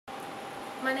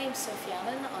My name's Sophie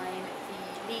Allan. I'm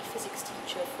the lead physics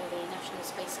teacher for the National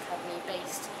Space Academy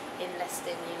based in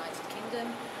Leicester in the United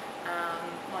Kingdom.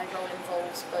 My role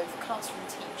involves both classroom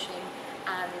teaching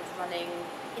and running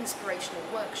inspirational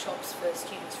workshops for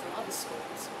students from other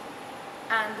schools.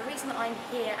 And the reason that I'm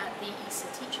here at the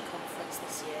ESA Teacher Conference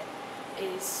this year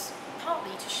is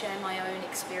partly to share my own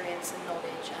experience and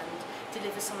knowledge and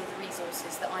deliver some of the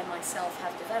resources that I myself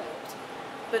have developed,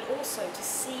 but also to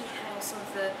see how some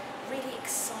of the really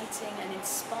exciting and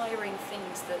inspiring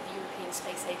things that the European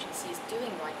Space Agency is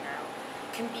doing right now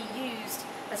can be used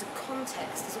as a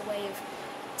context, as a way of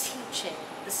teaching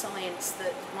the science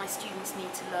that my students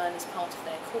need to learn as part of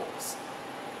their course.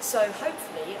 So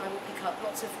hopefully I will pick up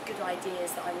lots of good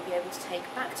ideas that I will be able to take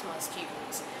back to my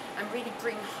students and really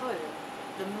bring home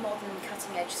the modern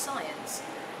cutting-edge science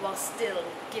while still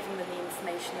giving them the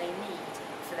information they need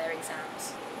for their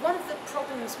exams. One of the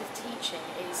problems with teaching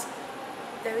is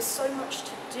there is so much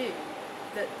to do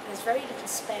that there's very little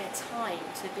spare time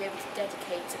to be able to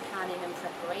dedicate to planning and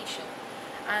preparation.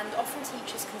 And often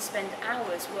teachers can spend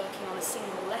hours working on a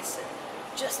single lesson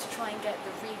just to try and get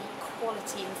the really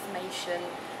quality information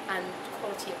and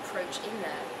quality approach in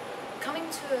there. Coming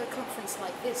to a conference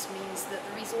like this means that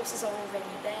the resources are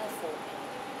already there for me.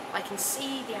 I can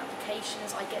see the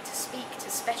applications, I get to speak to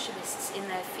specialists in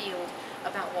their field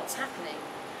about what's happening,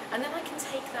 and then I can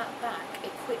take that back,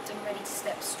 equipped and ready to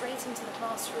step straight into the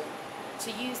classroom to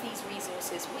use these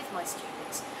resources with my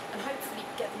students and hopefully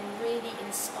get them really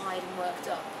inspired and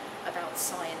worked up about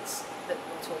science that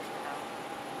we're talking about.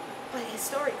 But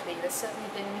historically, there's certainly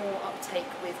been more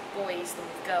uptake with boys than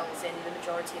with girls in the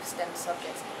majority of STEM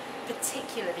subjects,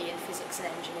 particularly in physics and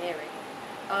engineering.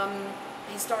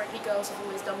 Historically, girls have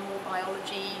always done more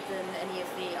biology than any of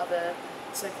the other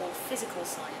so-called physical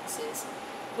sciences.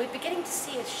 We're beginning to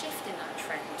see a shift in that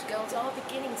trend. Girls are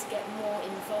beginning to get more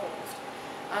involved.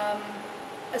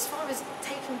 As far as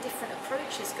taking different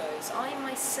approaches goes, I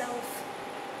myself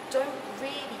don't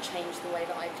really change the way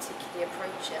that I particularly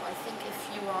approach it. I think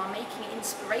if you are making it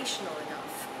inspirational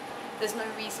enough, there's no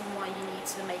reason why you need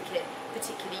to make it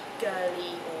particularly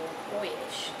girly or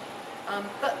boyish.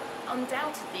 But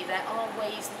undoubtedly there are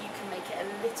ways that you can make it a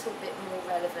little bit more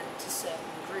relevant to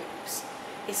certain groups.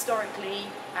 Historically,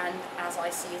 and as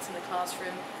I see it in the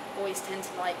classroom, boys tend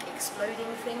to like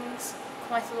exploding things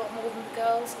quite a lot more than the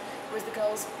girls, whereas the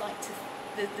girls like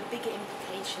the bigger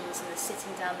implications and the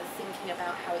sitting down and thinking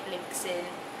about how it links in,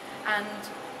 and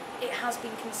it has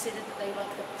been considered that they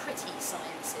like the pretty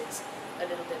sciences a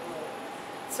little bit more.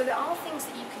 So there are things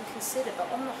that you can consider,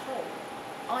 but on the whole,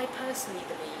 I personally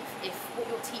believe if what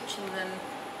you're teaching them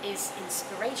is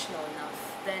inspirational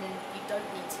enough, then you don't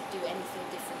need to do anything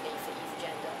differently for either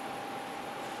gender.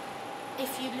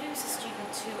 If you lose a student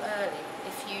too early,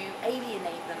 if you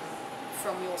alienate them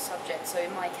from your subject, so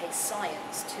in my case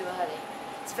science, too early,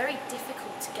 it's very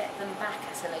difficult to get them back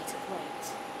at a later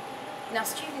point. Now,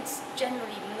 students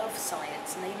generally love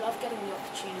science and they love getting the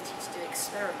opportunity to do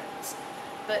experiments,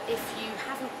 but if you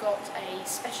haven't got a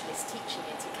specialist teaching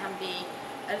it, it can be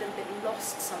a little bit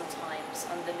lost sometimes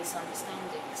under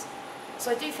misunderstandings.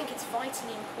 So I do think it's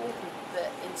vitally important that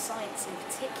in science in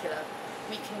particular,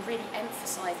 we can really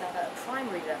emphasise that at a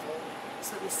primary level,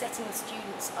 so that we're setting the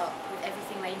students up with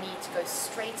everything they need to go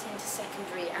straight into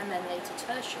secondary and then later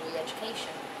tertiary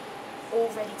education, all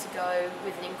ready to go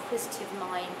with an inquisitive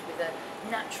mind, with a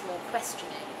natural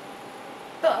questioning.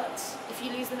 But if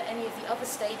you lose them at any of the other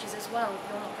stages as well,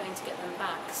 you're not going to get them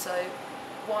back. So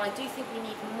while I do think we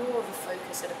need more of a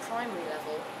focus at a primary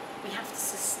level, we have to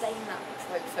sustain that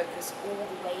focus all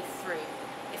the way through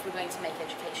if we're going to make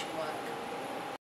education work.